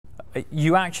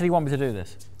You actually want me to do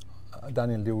this?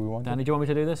 Daniel, do we want Danny, do you want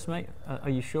me to do this, mate? Are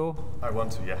you sure? I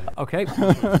want to, yeah. Okay.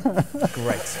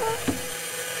 Great.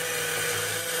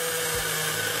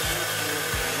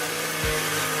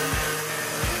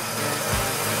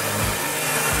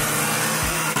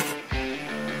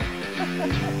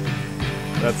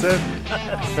 That's it.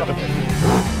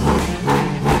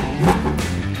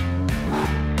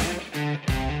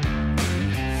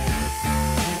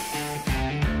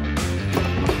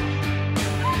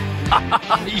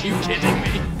 Are you kidding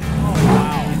me? Oh,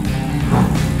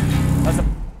 wow.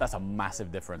 That's a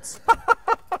massive difference.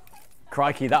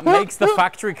 Crikey, that makes the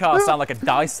factory car sound like a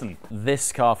Dyson.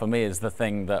 This car for me is the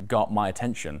thing that got my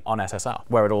attention on SSR,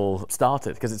 where it all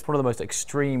started, because it's one of the most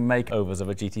extreme makeovers of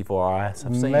a GT4 RS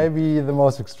I've seen. Maybe the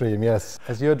most extreme, yes.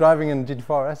 As you're driving in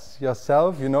GT4 RS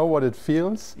yourself, you know what it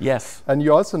feels. Yes. And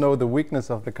you also know the weakness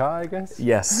of the car, I guess.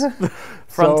 Yes.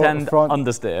 Front end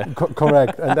understeer.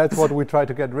 Correct, and that's what we try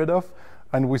to get rid of.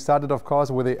 And we started, of course,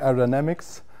 with the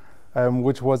aerodynamics,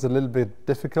 which was a little bit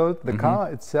difficult. The car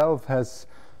itself has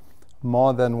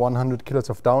more than 100 kilos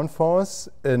of downforce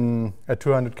in a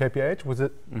 200 kph, which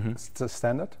is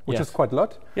standard, which is quite a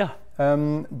lot. Yeah.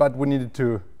 But we needed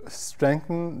to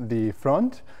strengthen the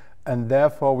front, and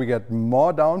therefore we get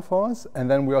more downforce,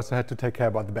 and then we also had to take care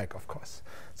about the back, of course.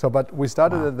 So, but we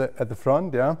started at the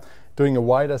front, doing a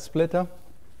wider splitter,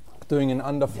 doing an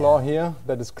underfloor here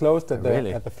that is closed at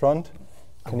the front.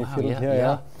 Can you feel it here?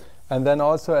 Yeah. And then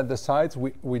also at the sides,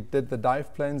 we did the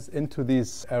dive planes into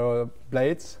these aero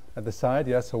blades at the side,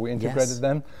 so we integrated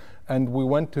them. And we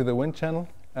went to the wind channel,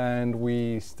 and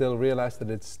we still realized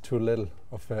that it's too little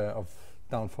of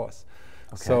downforce.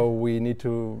 Okay. So we need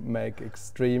to make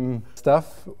extreme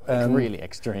stuff. Really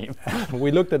extreme.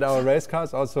 We looked at our race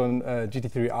cars, also in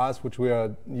GT3 RS, which we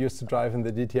are used to drive in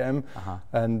the DTM,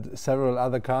 and several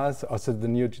other cars. Also the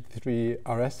new GT3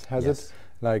 RS has it.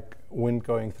 Like wind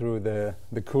going through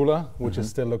the cooler, which is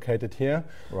still located here,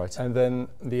 and then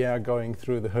the air going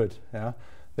through the hood.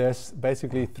 There's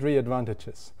basically three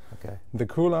advantages. The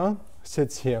cooler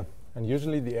sits here, and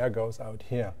usually the air goes out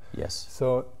here.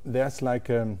 So there's like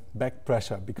back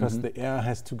pressure, because the air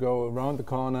has to go around the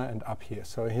corner and up here.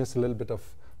 So here's a little bit of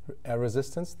air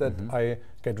resistance that I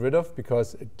get rid of,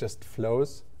 because it just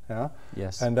flows.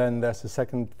 And then there's the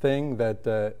second thing, that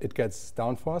it gets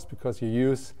downforce, because you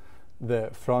use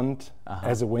the front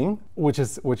as a wing, which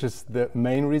is the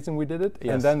main reason we did it.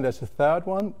 And then there's a third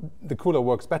one. The cooler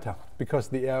works better, because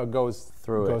the air goes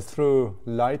through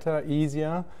lighter,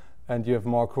 easier, and you have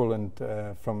more coolant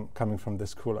coming from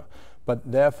this cooler. But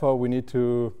therefore we need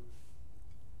to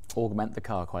augment the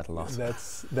car quite a lot.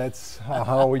 That's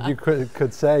how you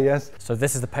could say, yes. So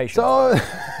this is the patient. So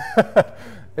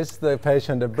it's the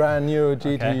patient, a brand new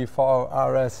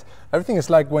GT4 RS. Everything is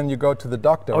like when you go to the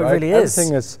doctor, right? It really is.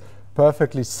 Everything is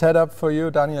perfectly set up for you,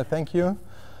 Daniel. Thank you.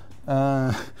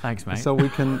 Thanks, mate. So we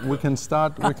can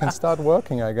start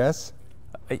working, I guess.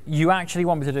 You actually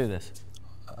want me to do this?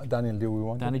 Daniel, do we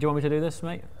want? Danny, do you want me to do this,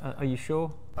 mate? Are you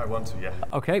sure? I want to, yeah.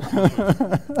 Okay.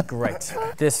 Great.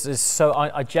 This is so.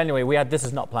 I genuinely, this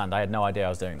is not planned. I had no idea I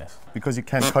was doing this. Because you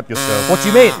can't cut yourself. What do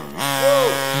you mean?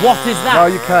 What is that? No,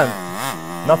 you can't.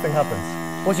 Nothing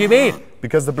happens. What do you mean?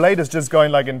 Because the blade is just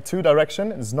going like in two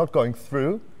directions. It's not going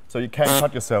through. So you can't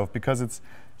cut yourself, because this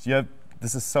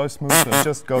is so smooth, so it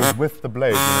just goes with the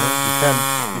blade,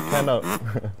 you cannot.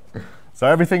 So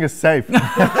everything is safe. I'll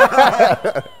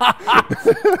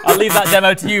leave that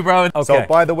demo to you, bro. Okay. So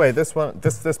by the way, this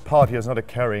part here is not a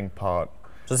carrying part.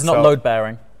 So this is not load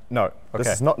bearing? No, this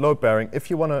is not load bearing. If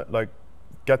you want to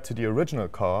get to the original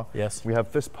car, we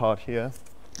have this part here.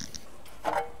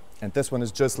 And this one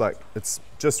is just it's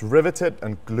just riveted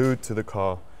and glued to the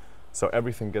car. So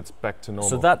everything gets back to normal.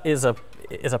 So that is a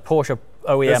Porsche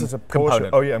OEM this is a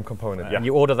component. Porsche OEM component, And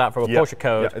you order that from a Porsche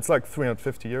code. Yeah, it's like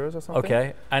 350 euros or something.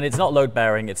 Okay, and it's not load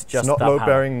bearing, it's just that panel. It's not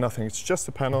load bearing, nothing. It's just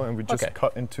a panel, and we just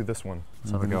cut into this one.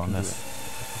 So we go on this.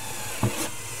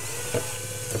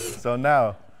 So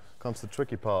now comes the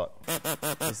tricky part.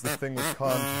 It's the thing which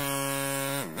can't.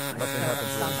 Nothing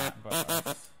happens to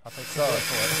it. I'll take the for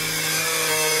it.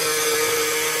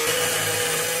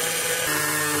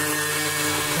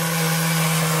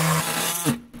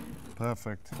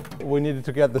 Perfect. We needed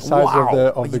to get the size of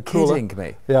the cooler. Are you kidding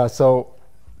me? Yeah, so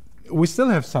we still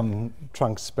have some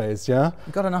trunk space, yeah?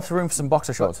 We've got enough room for some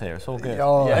boxer shorts here, it's all good.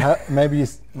 Maybe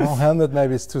helmet,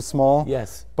 maybe it's too small.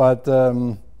 Yes. But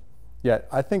yeah,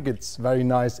 I think it's very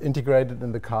nice, integrated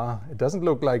in the car. It doesn't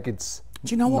look like it's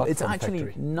Do you know what? It's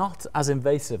actually not as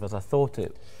invasive as I thought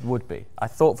it would be. I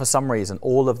thought for some reason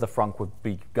all of the frunk would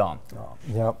be gone.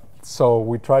 Yeah, so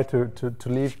we try to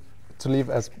to leave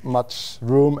as much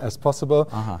room as possible.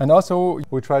 And also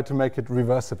we try to make it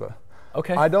reversible.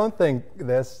 Okay. I don't think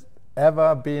there's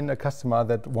ever been a customer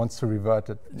that wants to revert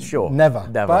it. Sure. Never.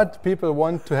 Never. But people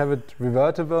want to have it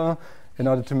revertible in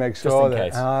order to make sure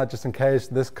that just in case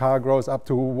this car grows up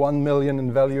to 1 million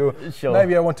in value,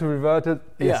 maybe I want to revert it.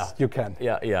 Yes, you can.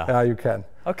 Yeah, you can.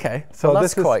 Okay, so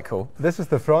that's quite cool. This is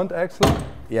the front axle.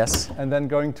 Yes. And then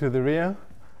going to the rear,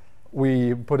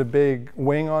 we put a big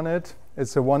wing on it.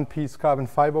 It's a one-piece carbon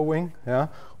fiber wing,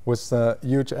 with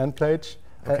huge end plates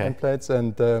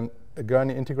and a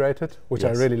gurney integrated, which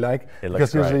I really like,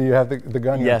 because usually you have the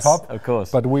gurney on top. Of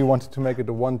course. But we wanted to make it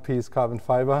a one-piece carbon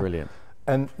fiber. Brilliant.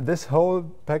 And this whole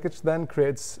package then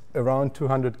creates around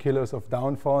 200 kilos of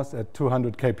downforce at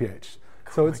 200 kph.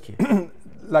 So it's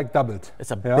like doubled. It's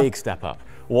a big step up.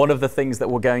 One of the things that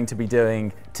we're going to be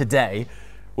doing today,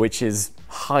 which is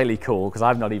highly cool because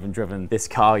I've not even driven this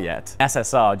car yet.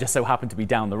 SSR just so happened to be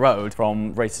down the road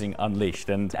from Racing Unleashed,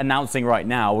 and announcing right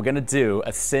now we're going to do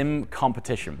a sim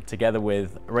competition together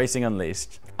with Racing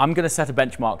Unleashed. I'm going to set a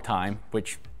benchmark time,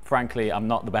 which frankly, I'm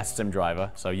not the best sim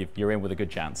driver, so you're in with a good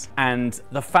chance. And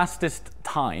the fastest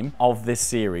time of this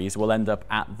series will end up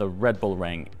at the Red Bull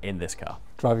Ring in this car.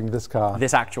 Driving this car.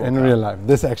 This actual in car. real life,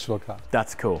 this actual car.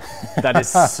 That's cool. That is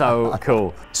so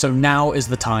cool. So now is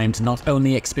the time to not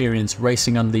only experience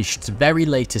Racing Unleashed's very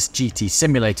latest GT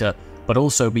simulator, but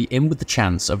also be in with the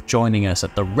chance of joining us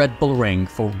at the Red Bull Ring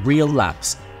for real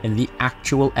laps in the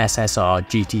actual SSR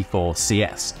GT4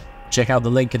 CS. Check out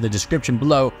the link in the description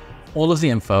below, all of the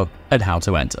info and how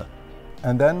to enter.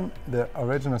 And then the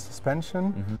original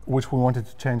suspension, which we wanted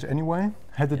to change anyway,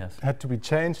 had to be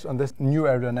changed on this new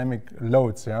aerodynamic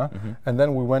loads, And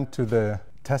then we went to the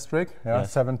test rig,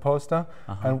 7 poster,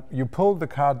 and you pull the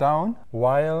car down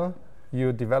while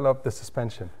you develop the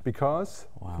suspension, because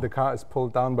the car is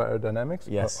pulled down by aerodynamics.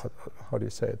 Yes. How do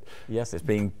you say it? Yes, it's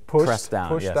being pressed down.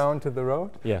 Pushed down to the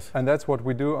road. Yes. And that's what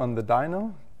we do on the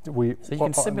dyno. So you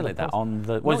can simulate that on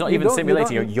the... Well, it's not even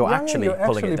simulating, you're actually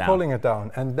pulling it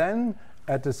down. And then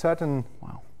at a certain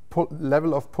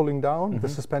level of pulling down, the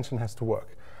suspension has to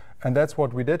work. And that's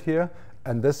what we did here.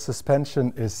 And this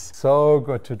suspension is so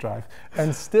good to drive.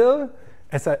 And still,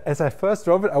 as I first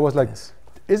drove it, I was like,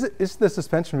 is the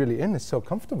suspension really in? It's so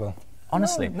comfortable.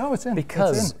 Honestly. No, it's in.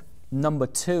 Because number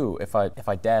two, if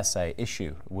I dare say,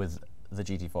 issue with the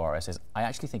GT4 RS is I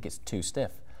actually think it's too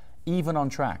stiff, even on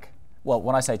track. Well,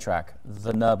 when I say track,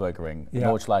 the Nürburgring,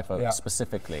 Nordschleife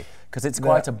specifically, because it's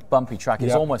quite a bumpy track.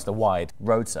 It's almost a wide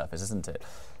road surface, isn't it?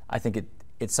 I think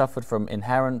it suffered from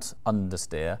inherent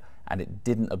understeer, and it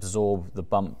didn't absorb the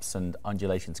bumps and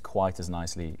undulations quite as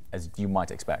nicely as you might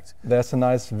expect. There's a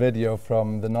nice video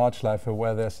from the Nordschleife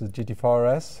where there's the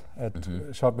GT4 RS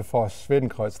short before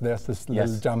Schwedenkreuz. There's this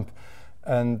little jump,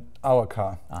 and our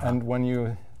car. And when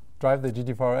you drive the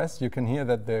GT4 RS, you can hear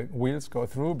that the wheels go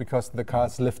through because the car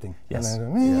is lifting. Yes.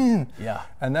 And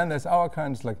and then there's our car,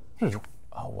 and it's like,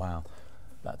 oh wow,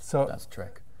 that's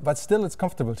trick. But still, it's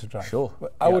comfortable to drive. Sure.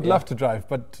 I would love to drive,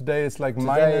 but today it's like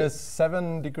minus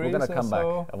 7 degrees. We're going to come back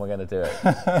and we're going to do it.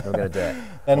 We're going to do it.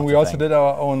 And we also did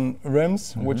our own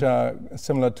rims, which are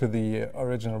similar to the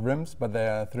original rims, but they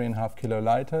are 3.5 kilo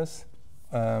lighters.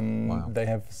 They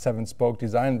have 7-spoke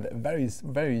design, very,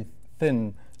 very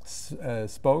thin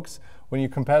spokes. When you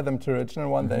compare them to the original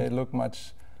one, they look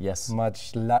much lighter,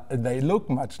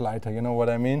 you know what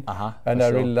I mean? And I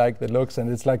really like the looks,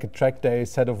 and it's like a track day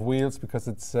set of wheels because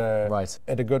it's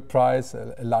at a good price,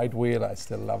 a light wheel. I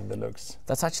still love the looks.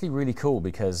 That's actually really cool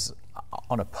because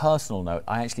on a personal note,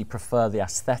 I actually prefer the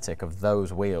aesthetic of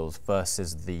those wheels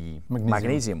versus the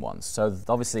magnesium ones. So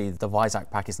obviously the Weissach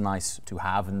pack is nice to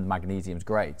have and magnesium's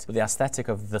great, but the aesthetic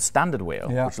of the standard wheel,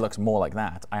 which looks more like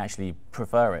that, I actually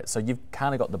prefer it. So you've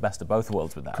kind of got the best of both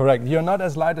worlds with that. Correct. You're not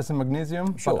as light as in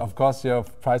magnesium, but of course you're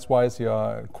price-wise you're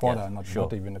a quarter,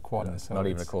 not even a quarter. So not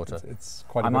even a quarter. It's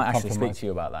quite a I good might actually compromise. speak to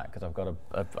you about that because I've got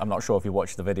I'm not sure if you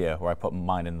watched the video where I put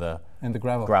mine in the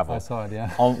gravel. I saw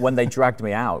it, when they dragged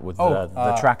me out with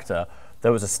the tractor,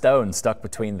 there was a stone stuck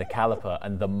between the caliper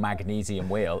and the magnesium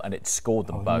wheel, and it scored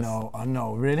them both.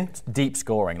 No, really? It's deep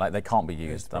scoring, like they can't be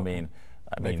used. I mean,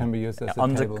 they can be used as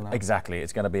a table now. Exactly,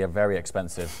 it's going to be a very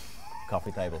expensive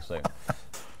coffee table soon.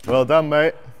 Well done,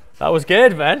 mate. That was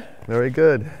good, man. Very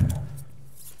good.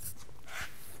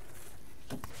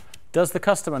 Does the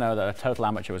customer know that a total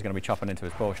amateur was going to be chopping into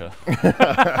his Porsche?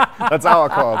 That's our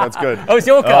car. That's good. Oh, it's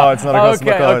your car. Oh, it's not a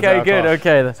customer car. Okay, good.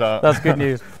 Okay, that's good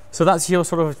news. So that's your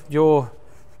your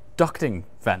ducting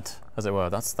vent, as it were.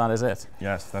 That is it.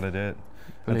 Yes, that is it.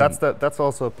 And that's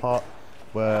also a part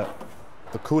where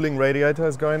the cooling radiator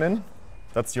is going in.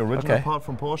 That's the original part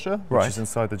from Porsche, which is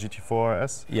inside the GT4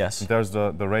 RS. Yes. And there's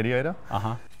the radiator.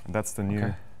 Uh-huh. And that's the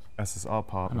new SSR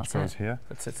part, which goes here.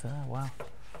 That sits there, wow.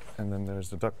 And then there's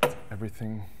the duct,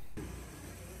 everything.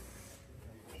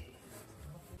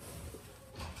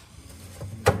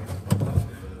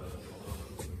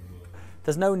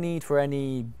 There's no need for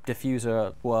any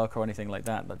diffuser work or anything like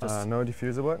that? Just no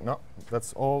diffuser work, no.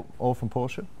 That's all from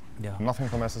Porsche. Yeah. Nothing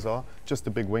from SSR, just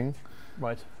the big wing.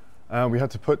 Right. We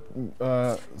had to put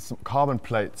some carbon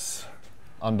plates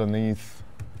underneath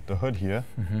the hood here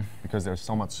because there's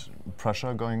so much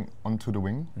pressure going onto the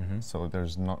wing, so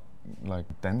there's not like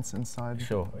dents inside.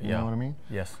 Sure, you know what I mean?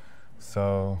 Yes.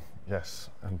 So, yes,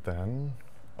 and then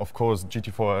of course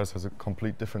GT4 RS has a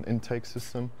complete different intake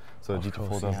system, so the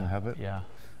GT4 doesn't have it. Yeah.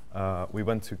 We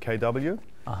went to KW,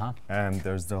 and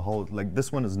there's the whole, like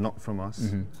this one is not from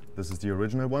us, this is the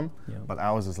original one, but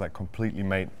ours is like completely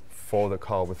made for the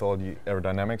car with all the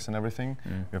aerodynamics and everything.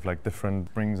 We have like different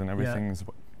springs and everything is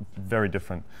very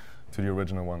different to the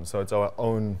original one. So it's our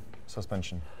own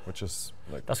suspension, which is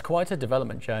like... That's quite a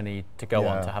development journey to go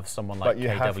on, to have someone like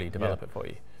KW develop it for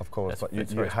you. Of course, but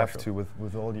you have to,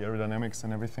 with all the aerodynamics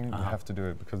and everything, you have to do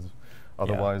it because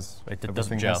otherwise it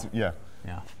doesn't gel.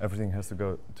 Everything has to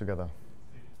go together.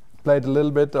 Played a little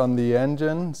bit on the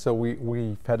engine, so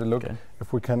we had a look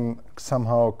if we can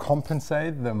somehow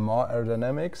compensate the more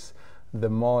aerodynamics, the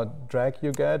more drag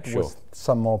you get with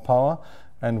some more power,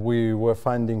 and we were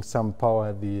finding some power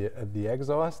at the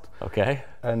exhaust. Okay.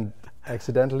 And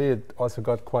accidentally, it also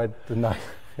got quite a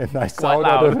nice sound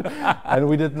out of it. And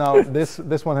we did now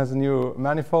this one has a new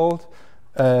manifold,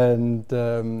 and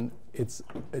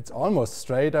it's almost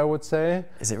straight, I would say.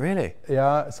 Is it really?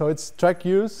 Yeah. So it's track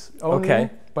use only,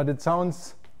 but it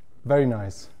sounds very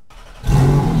nice.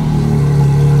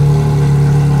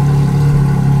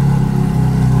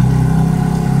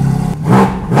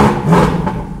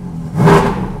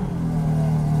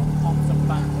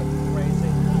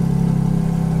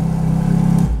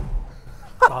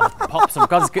 Pops and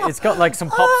it's got like some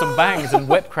pops and bangs and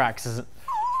whip cracks. It's a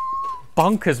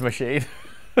bonkers machine.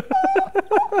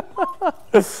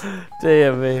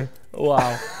 Dear me.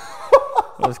 Wow.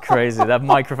 That was crazy. That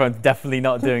microphone's definitely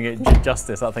not doing it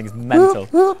justice. That thing's mental.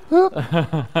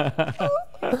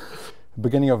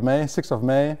 Beginning of May, 6th of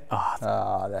May.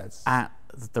 That's at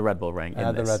the Red Bull Ring.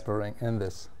 At the Red Bull Ring in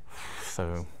this.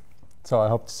 So I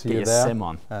hope to see you there. Sim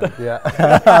on. And,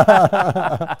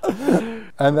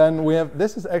 and then we have,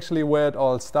 this is actually where it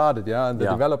all started, the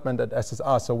development at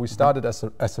SSR. So we started as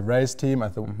a race team,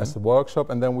 as a workshop,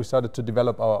 and then we started to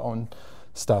develop our own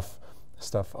stuff,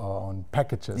 our own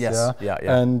packages.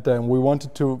 And we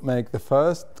wanted to make the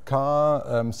first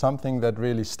car something that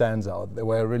really stands out,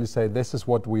 where I really say this is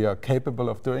what we are capable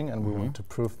of doing, and we want to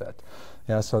prove that.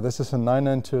 So this is a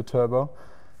 992 turbo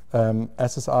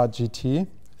SSR GT.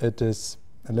 It is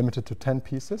limited to 10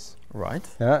 pieces. Right.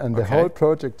 And the whole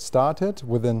project started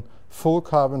with a full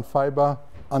carbon fiber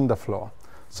underfloor.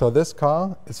 So this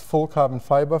car is full carbon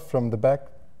fiber from the back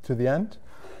to the end,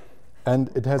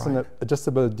 and it has an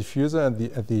adjustable diffuser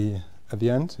at the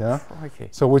end.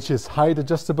 So which is height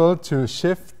adjustable to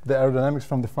shift the aerodynamics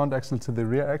from the front axle to the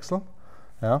rear axle.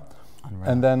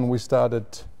 And then we started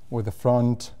with the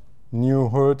front new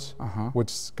hood,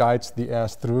 which guides the air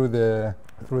through the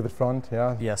front,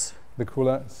 the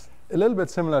cooler. It's a little bit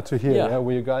similar to here,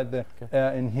 where you guide the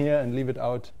air in here and leave it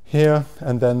out here,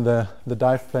 and then the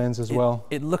dive planes as well.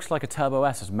 It looks like a Turbo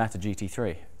S has met a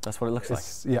GT3. That's what it looks like.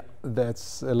 Yeah,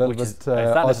 that's a little bit. If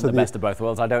that isn't the best of both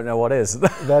worlds, I don't know what is.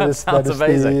 That is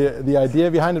amazing. The idea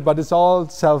behind it, but it's all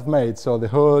self-made. So the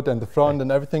hood and the front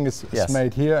and everything is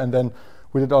made here, and then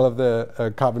we did all of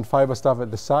the carbon fiber stuff at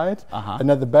the side.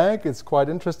 And at the back, it's quite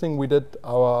interesting. We did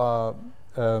our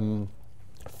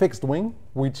fixed wing.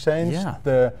 We changed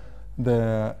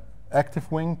the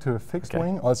active wing to a fixed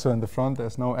wing. Also in the front,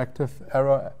 there's no active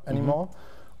arrow anymore,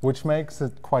 which makes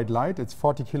it quite light. It's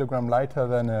 40 kilogram lighter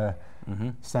than a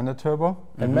standard turbo.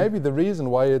 And maybe the reason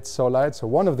why it's so light, so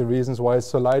one of the reasons why it's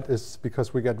so light is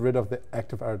because we get rid of the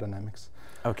active aerodynamics.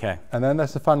 And then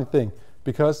there's a funny thing,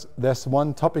 because there's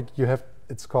one topic you have,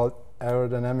 it's called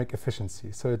aerodynamic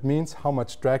efficiency. So it means how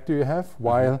much drag do you have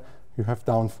while you have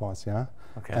downforce,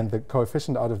 and the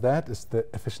coefficient out of that is the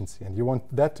efficiency, and you want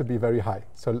that to be very high.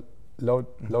 So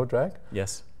low drag,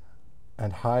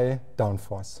 and high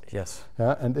downforce,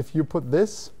 and if you put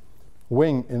this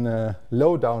wing in a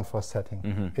low downforce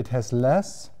setting, it has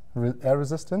less air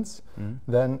resistance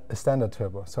than a standard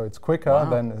turbo. So it's quicker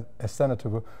than a standard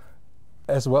turbo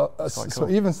as well. So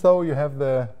even though you have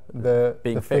the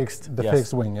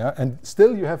fixed wing, and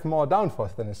still you have more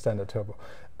downforce than a standard turbo.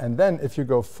 And then if you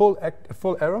go full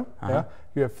aero, yeah,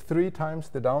 you have 3 times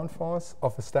the downforce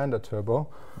of a standard turbo,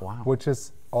 which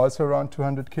is also around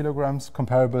 200 kilograms,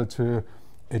 comparable to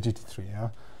a GT3. Yeah?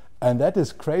 And that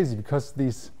is crazy because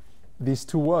these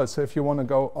two worlds. So if you want to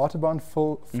go Autobahn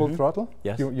full throttle,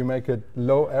 you make it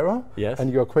low aero, and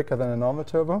you go quicker than a normal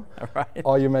turbo.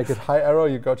 Or you make it high aero,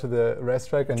 you go to the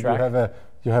racetrack, and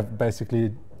you have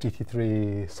basically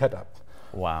GT3 setup.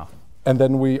 Wow. And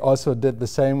then we also did the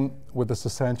same with the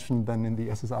suspension than in the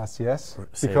SSR CS,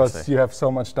 because you have so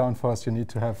much downforce, you need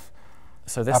to have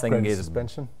so this thing is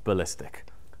suspension. Ballistic.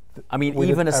 I mean,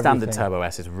 even a standard Turbo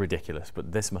S is ridiculous,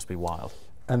 but this must be wild.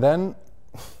 And then,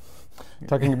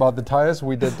 talking about the tires,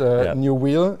 we did a new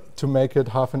wheel to make it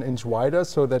half an inch wider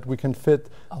so that we can fit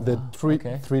the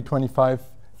 325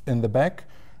 in the back.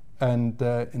 And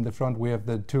in the front we have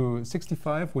the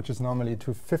 265, which is normally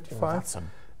 255. That's a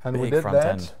and big we did front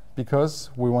that end. Because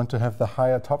we want to have the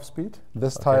higher top speed.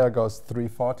 This tire goes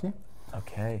 340.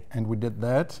 Okay. And we did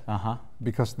that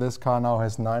because this car now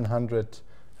has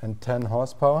 910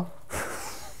 horsepower.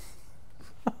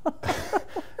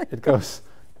 It goes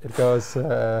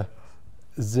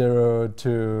 0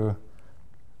 to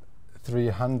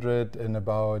 300 in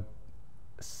about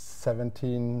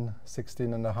 16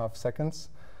 and a half seconds.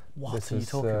 What are you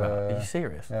talking about? Are you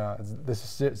serious? Yeah,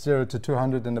 this is 0 to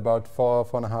 200 in about four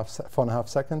and a half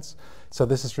seconds. So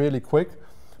this is really quick,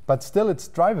 but still it's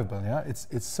drivable. Yeah,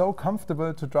 it's so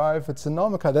comfortable to drive. It's a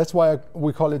normal car. That's why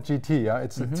we call it GT. Yeah,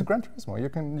 it's a Gran Turismo.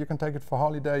 You can take it for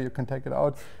holiday. You can take it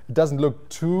out. It doesn't look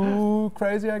too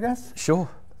crazy, I guess. Sure.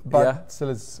 But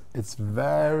still, it's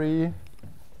very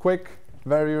quick,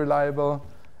 very reliable,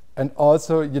 and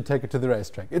also you take it to the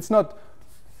racetrack. It's not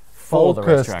for the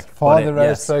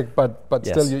racetrack, but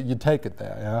still you take it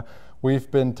there. Yeah,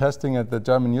 we've been testing at the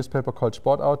German newspaper called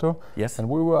Sportauto. Yes, and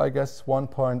we were, I guess,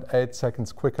 1.8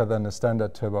 seconds quicker than a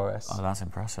standard Turbo S. Oh, that's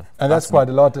impressive. And that's quite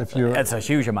a lot if you. It's a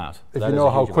huge amount. If you know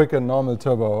how quick a normal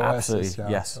Turbo S is.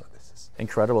 Absolutely, yes. So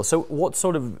incredible. So what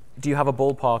sort of, do you have a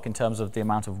ballpark in terms of the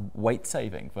amount of weight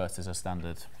saving versus a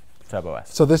standard Turbo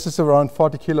S? So this is around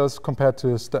 40 kilos compared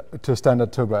to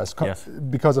standard Turbo S,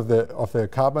 because of the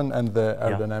carbon and the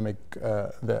aerodynamic,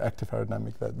 the active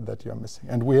aerodynamic that you're missing.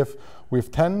 And we have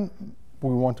 10.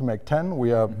 We want to make 10.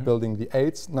 We are building the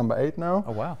number 8 now.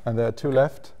 Oh wow! And there are 2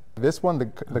 left. This one,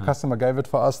 the customer gave it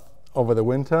for us over the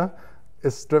winter,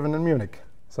 is driven in Munich.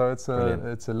 So it's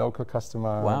a local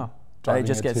customer. Wow! And it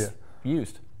just gets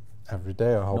used every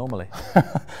day, I hope. Normally.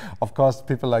 Of course,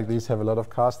 people like these have a lot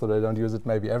of cars, so they don't use it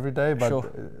maybe every day, but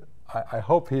I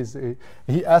hope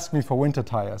he asked me for winter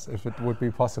tires, if it would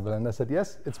be possible, and I said,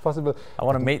 yes, it's possible. I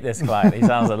want to meet this client. He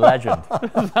sounds a legend.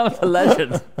 He sounds a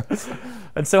legend.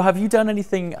 And so have you done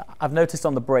anything, I've noticed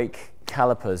on the brake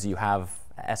calipers you have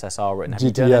SSR written. Have you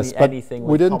done anything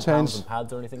with compounds and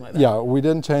pads or anything like that? Yeah, we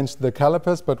didn't change the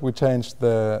calipers, but we changed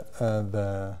the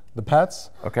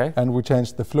pads. Okay. And we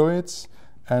changed the fluids,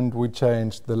 and we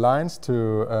changed the lines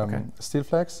to steel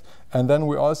flex. And then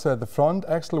we also, at the front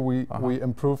axle, we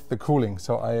improved the cooling.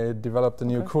 So I developed a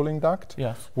new cooling duct,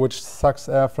 which sucks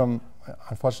air from,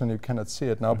 unfortunately you cannot see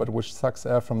it now, but which sucks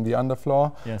air from the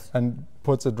underfloor and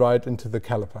puts it right into the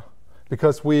caliper.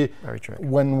 Because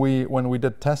when we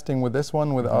did testing with this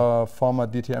one with our former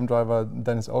DTM driver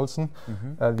Dennis Olsen,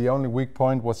 the only weak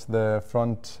point was the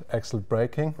front axle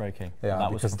braking. Yeah,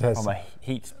 that was from a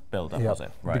heat build-up, was it?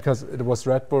 Right. Because it was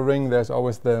Red Bull Ring. There's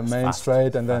always the main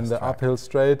straight and then the uphill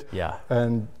straight. Yeah.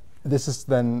 And this is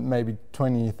then maybe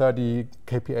 20-30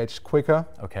 kph quicker.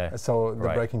 Okay. So the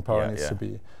braking power needs to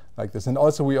be like this. And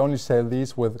also we only sell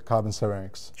these with carbon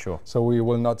ceramics. Sure. So we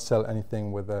will not sell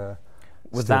anything with a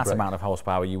with that amount of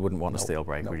horsepower, you wouldn't want a steel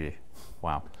brake, would you?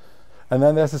 Wow. And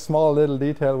then there's a small little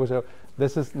detail, which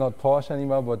this is not Porsche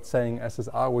anymore, but saying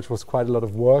SSR, which was quite a lot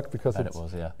of work because it's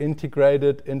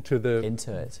integrated into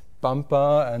the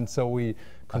bumper, and so we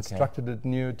constructed it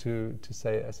new to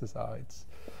say SSR. It's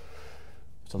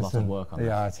a lot of work on that.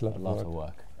 Yeah, it's a lot of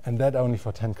work. And that only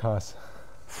for 10 cars.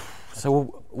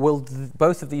 So will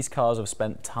both of these cars have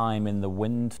spent time in the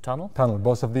wind tunnel?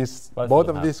 Both of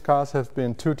these cars have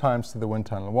been 2 times to the wind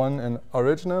tunnel. One in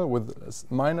original with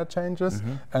minor changes,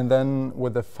 and then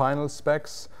with the final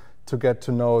specs to get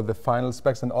to know the final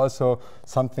specs, and also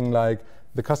something like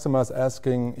the customer is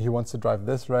asking, he wants to drive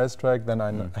this racetrack, then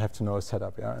I have to know a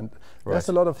setup. Yeah, and there's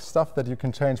a lot of stuff that you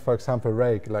can change. For example,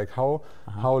 rake, like how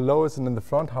low is it in the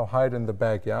front, how high it in the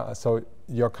back. Yeah, so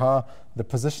your car, the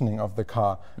positioning of the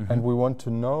car, and we want to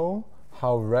know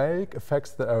how rake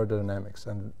affects the aerodynamics,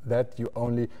 and that you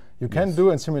can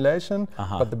do in simulation,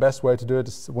 but the best way to do it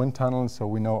is wind tunnel, so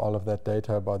we know all of that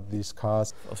data about these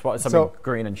cars. That's why it's something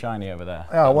green and shiny over there.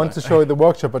 Yeah, I want to show you the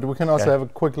workshop, but we can also have a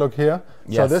quick look here.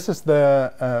 Yes. So this is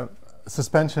the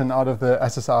suspension out of the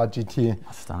SSR GT.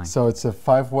 Stunning. So it's a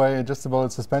 5-way adjustable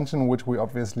suspension, which we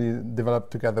obviously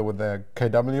developed together with the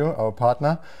KW, our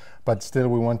partner. But still,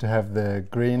 we want to have the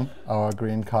green, our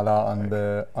green color on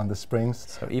the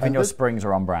springs. So even your springs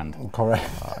are on brand. Correct.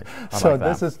 I So like that.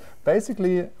 this is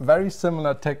basically very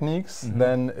similar techniques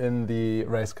than in the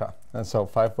race car. And so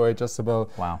 5-way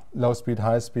adjustable, low speed,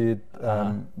 high speed,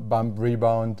 bump,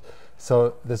 rebound.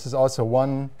 So this is also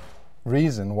one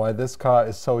reason why this car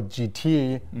is so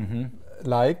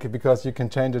GT-like, because you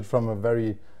can change it from a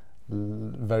very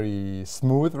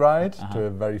smooth ride to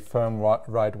a very firm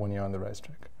ride when you're on the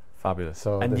racetrack. Fabulous.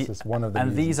 So this is one of the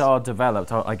reasons. These are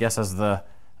developed, I guess, as the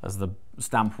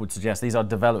stamp would suggest. These are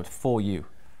developed for you.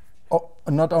 Oh,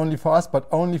 not only for us, but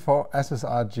only for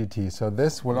SSR GT. So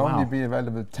this will only be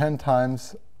available 10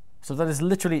 times. So that is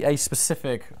literally a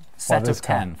specific set of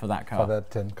 10 for that car. For that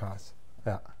 10 cars.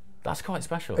 Yeah. That's quite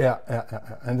special. Yeah.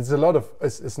 And it's a lot of,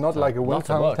 it's not like a wind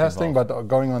tunnel testing, but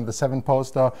going on the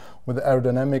 7-poster with the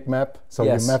aerodynamic map. So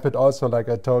you map it also, like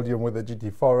I told you, with the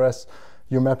GT4 RS.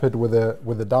 You map it with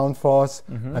a downforce,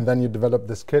 and then you develop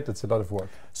this kit. It's a lot of work.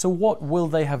 So what will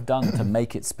they have done to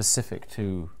make it specific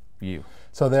to you?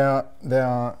 So there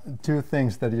are two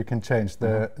things that you can change.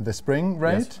 The spring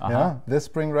rate, this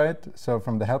spring rate, so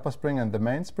from the helper spring and the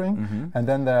main spring, and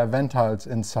then there are ventiles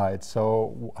inside.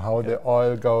 So how the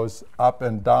oil goes up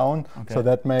and down. So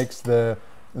that makes the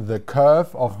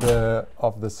curve of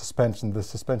the suspension, the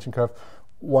suspension curve.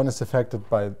 One is affected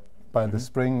by the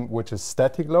spring, which is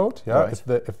static load.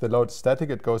 If the load is static,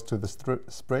 it goes to the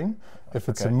spring. If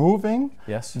it's moving,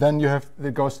 then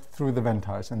it goes through the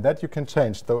ventiles, and that you can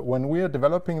change. So when we are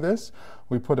developing this,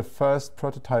 we put a first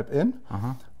prototype in.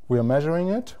 We are measuring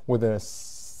it with a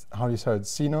how do you say it,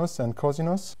 sinus and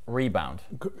cosinus rebound,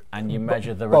 and you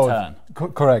measure the return.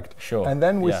 Correct. Sure. And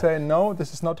then we say no,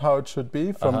 this is not how it should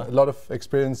be. From a lot of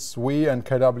experience we and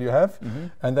KW have,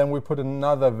 and then we put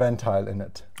another ventile in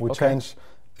it. We change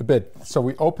a bit. So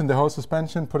we open the whole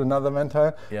suspension, put another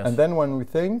ventile, and then when we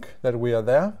think that we are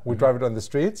there, we drive it on the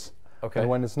streets. And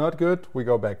when it's not good, we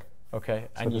go back. So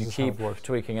and you keep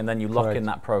tweaking, and then you lock in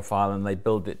that profile, and they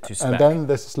build it to spec. And then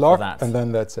this is locked, and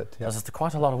then that's it. There's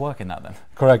quite a lot of work in that then.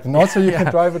 Correct. And also you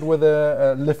can drive it with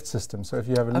a lift system. So if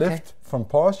you have a lift from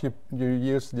Porsche, you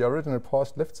use the original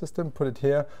Porsche lift system, put it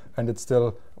here, and it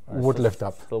still would lift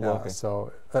up. Still working.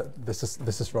 So this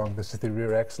is wrong. This is the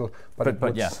rear axle, but it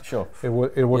would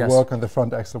work on the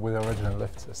front axle with the original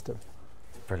lift system.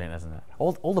 Brilliant, isn't it?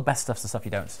 All the best stuff's the stuff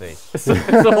you don't see. It's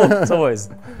always.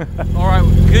 All right,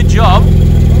 good job.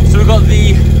 So we've got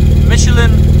the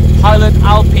Michelin Pilot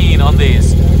Alpine on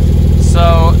these.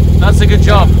 So that's a good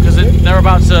job, because they're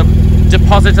about to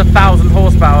deposit 1,000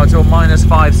 horsepower to a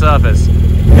 -5 surface.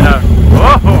 You know.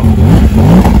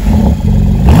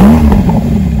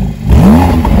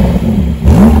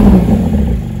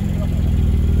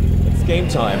 It's game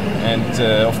time, and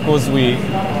of course we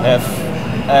have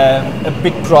a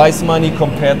big prize money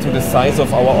compared to the size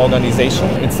of our organization.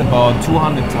 It's about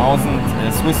 200,000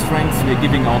 Swiss francs we're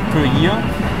giving out per year,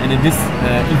 and in this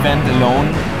event alone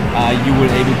you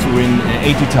will able to win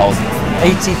 80,000.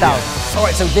 80,000. All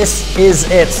right, so this is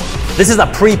it. This is a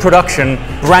pre-production,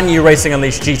 brand new Racing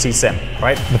Unleashed GT sim,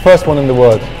 right? The first one in the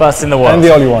world. First in the world. And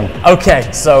the only one. Okay,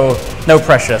 so no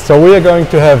pressure. So we are going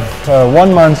to have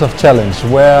 1 month of challenge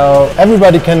where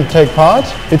everybody can take part.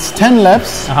 It's 10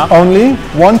 laps only,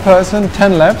 one person,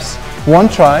 10 laps, one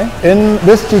try in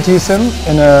this GT sim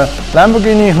in a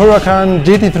Lamborghini Huracan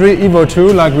GT3 Evo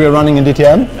 2 like we are running in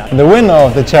DTM. The winner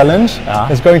of the challenge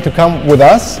is going to come with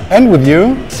us and with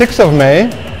you 6th of May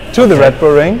to the Red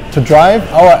Bull Ring to drive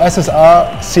our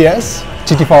SSR CS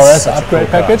GT4 RS upgrade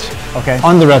package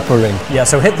on the Red Bull Ring. Yeah,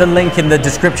 so hit the link in the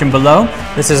description below.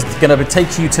 This is going to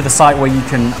take you to the site where you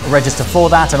can register for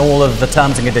that, and all of the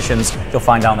terms and conditions you'll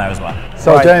find down there as well.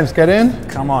 So right. James, get in.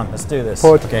 Come on, let's do this.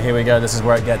 Okay, here we go. This is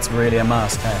where it gets really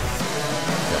immersed.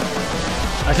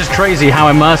 It's just crazy how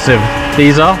immersive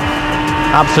these are.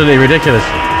 Absolutely ridiculous.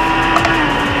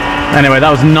 Anyway, that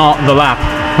was not the lap.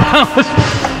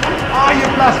 Oh, you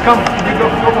plus, come. You go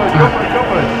for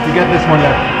it. You get this one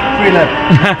left. 3 left.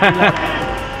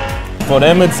 For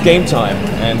them it's game time,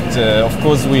 and of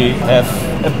course we have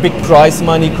a big prize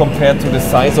money compared to the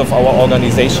size of our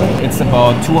organization. It's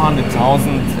about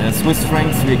 200,000 Swiss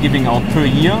francs we're giving out per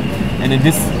year, and in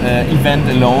this event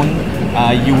alone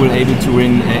you will able to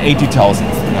win 80,000.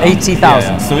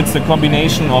 80,000. So it's a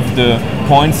combination of the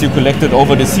points you collected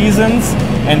over the seasons,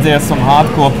 and there's some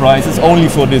hardcore prizes only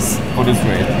for this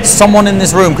race. Someone in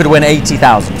this room could win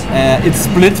 80,000. It's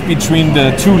split between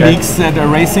the two leagues that are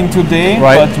racing today,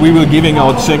 but we will giving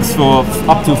out checks for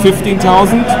up to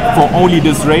 15,000 for only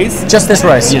this race. Just this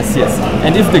race? Yes, yes.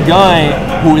 And if the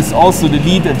guy who is also the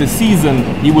lead at the season,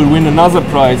 he will win another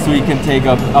prize, so he can take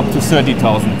up to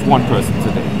 30,000, one person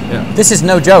today. Yeah. This is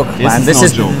no joke, man. This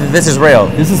is real.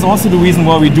 This is also the reason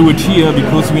why we do it here,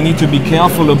 because we need to be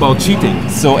careful about cheating.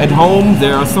 So at home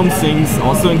there are some things,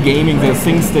 also in gaming there are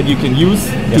things that you can use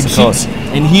to cheat.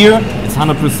 And here it's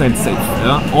 100% safe.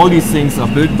 Yeah? All these things are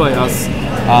built by us,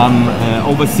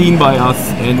 overseen by us,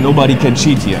 and nobody can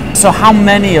cheat here. So how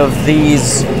many of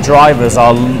these drivers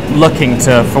are looking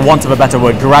to, for want of a better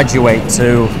word, graduate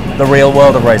to the real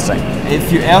world of racing?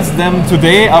 If you ask them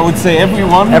today, I would say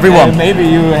everyone. Everyone. Maybe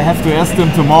you have to ask them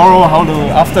tomorrow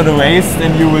after the race,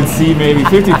 then you will see maybe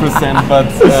 50%. But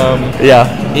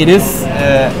yeah, it is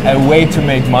a way to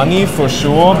make money for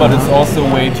sure, but it's also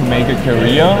a way to make a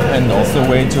career and also a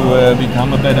way to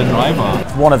become a better driver.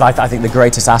 One of, I think, the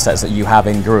greatest assets that you have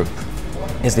in group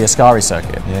is the Ascari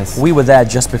circuit. Yes. We were there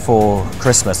just before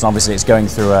Christmas, and obviously it's going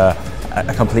through a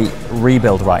complete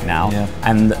rebuild right now,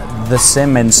 and the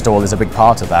sim install is a big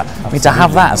part of that. Absolutely. I mean, to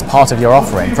have that as part of your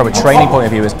offering from a training point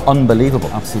of view is unbelievable.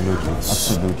 Absolutely,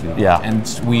 absolutely. Yeah.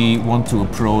 And we want to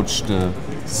approach the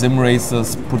sim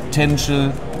racers,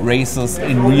 potential racers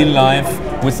in real life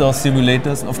with our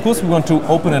simulators. Of course, we want to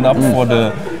open it up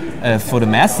for the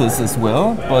masses as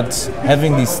well, but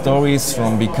having these stories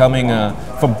from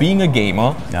from being a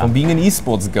gamer, from being an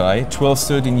esports guy, 12,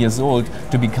 13 years old,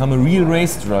 to become a real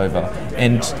race driver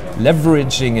and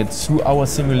leveraging it through our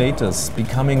simulators,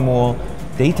 becoming more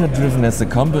data-driven as a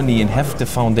company and have the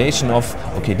foundation of,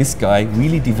 okay, this guy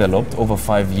really developed over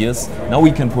 5 years, now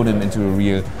we can put him into a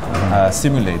real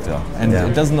simulator. And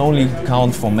it doesn't only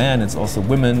count for men, it's also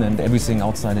women and everything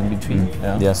outside in between.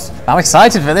 Yes. I'm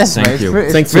excited for this. Thank you.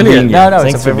 Thanks for being here. No,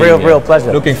 it's a real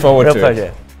pleasure. Looking forward to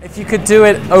it. If you could do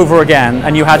it over again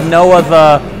and you had no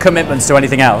other commitments to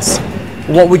anything else,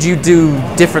 what would you do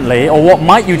differently, or what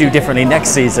might you do differently next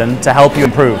season to help you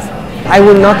improve? I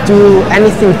will not do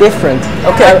anything different.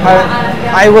 Okay.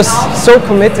 I was so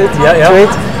committed to it.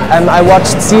 I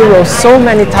watched Zero so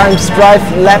many times drive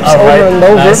laps over and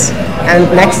over. Nice. And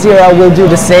next year I will do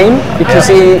the same, because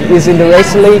he is in the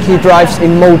racing league. He drives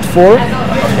in mode 4,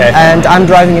 and I'm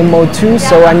driving in mode 2,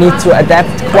 so I need to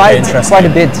adapt quite a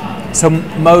bit. So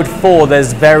mode 4,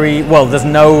 there's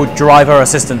no driver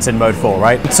assistance in mode 4,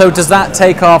 right? So does that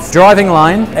take off driving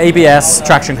line, ABS,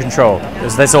 traction control?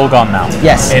 Is this all gone now?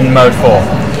 Yes. In mode 4?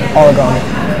 All gone.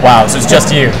 Wow, so it's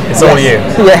just you? It's all you?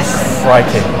 Yes.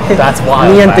 Crikey. That's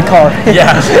wild. Me and the car.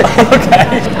 Yeah, okay.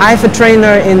 I have a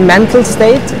trainer in mental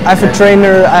state. I have a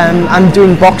trainer, I'm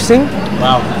doing boxing.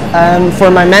 Wow. For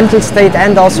my mental state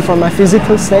and also for my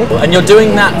physical state. And you're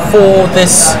doing that for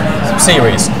this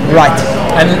series? Right.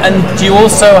 And do you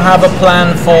also have a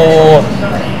plan for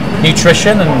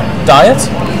nutrition and diet?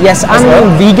 Yes, I'm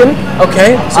vegan.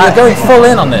 Okay, so you're going full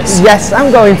in on this? Yes,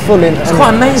 I'm going full in. It's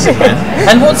quite amazing, man.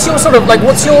 And what's your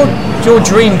what's your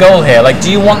dream goal here? Like,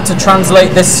 do you want to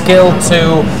translate this skill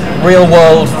to real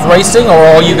world racing, or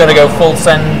are you going to go full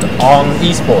send on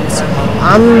esports?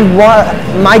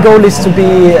 My goal is to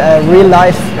be a real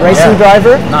life racing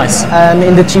driver. Nice.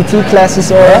 In the GT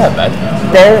classes or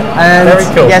there. And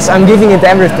very cool. Yes, I'm giving it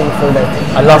everything for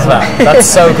that. I love that. That's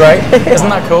so great. Isn't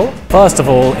that cool? First of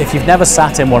all, if you've never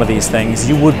sat in one of these things,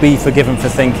 you would be forgiven for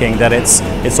thinking that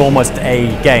it's almost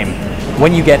a game.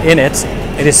 When you get in it,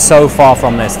 it is so far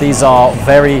from this. These are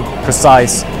very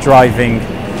precise driving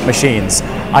machines.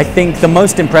 I think the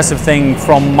most impressive thing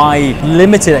from my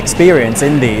limited experience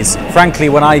in these, frankly,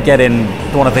 when I get in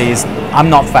one of these, I'm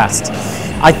not fast.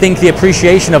 I think the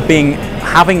appreciation of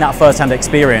having that first-hand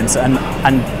experience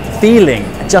and feeling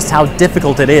just how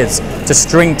difficult it is to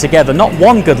string together not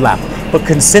one good lap, but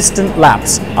consistent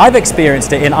laps. I've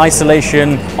experienced it in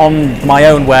isolation on my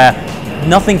own, where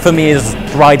nothing for me is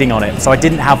riding on it, so I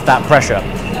didn't have that pressure.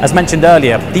 As mentioned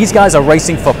earlier, these guys are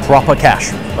racing for proper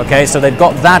cash, okay? So they've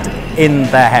got that in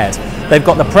their head. They've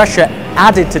got the pressure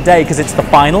added today because it's the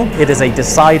final. It is a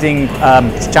deciding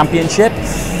championship.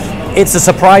 It's a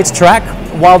surprise track.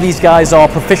 While these guys are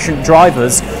proficient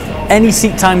drivers, Any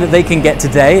seat time that they can get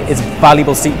today is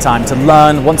valuable seat time to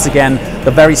learn, once again,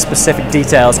 the very specific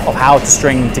details of how to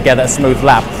string together a smooth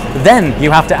lap. Then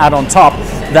you have to add on top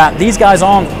that these guys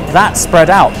aren't that spread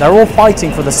out. They're all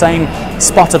fighting for the same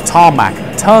spot of tarmac.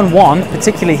 Turn 1,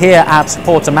 particularly here at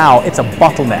Portimao, it's a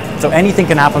bottleneck. So anything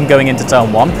can happen going into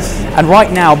turn 1. And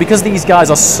right now, because these guys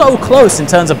are so close in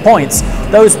terms of points,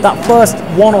 that first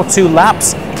 1 or 2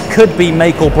 laps could be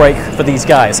make or break for these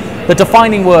guys. The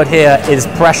defining word here is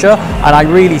pressure, and I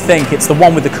really think it's the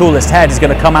one with the coolest head is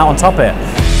going to come out on top here.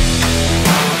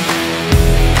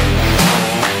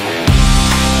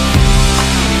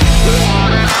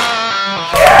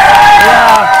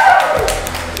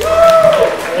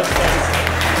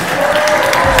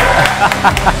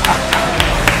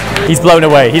 He's blown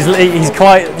away. He's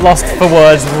quite lost for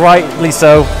words, rightly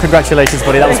so. Congratulations,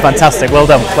 buddy. That was fantastic. Well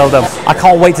done. Well done. I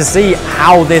can't wait to see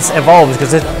how this evolves,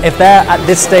 because if they're at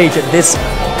this stage, at this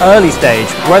early stage,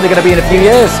 where are they going to be in a few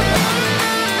years?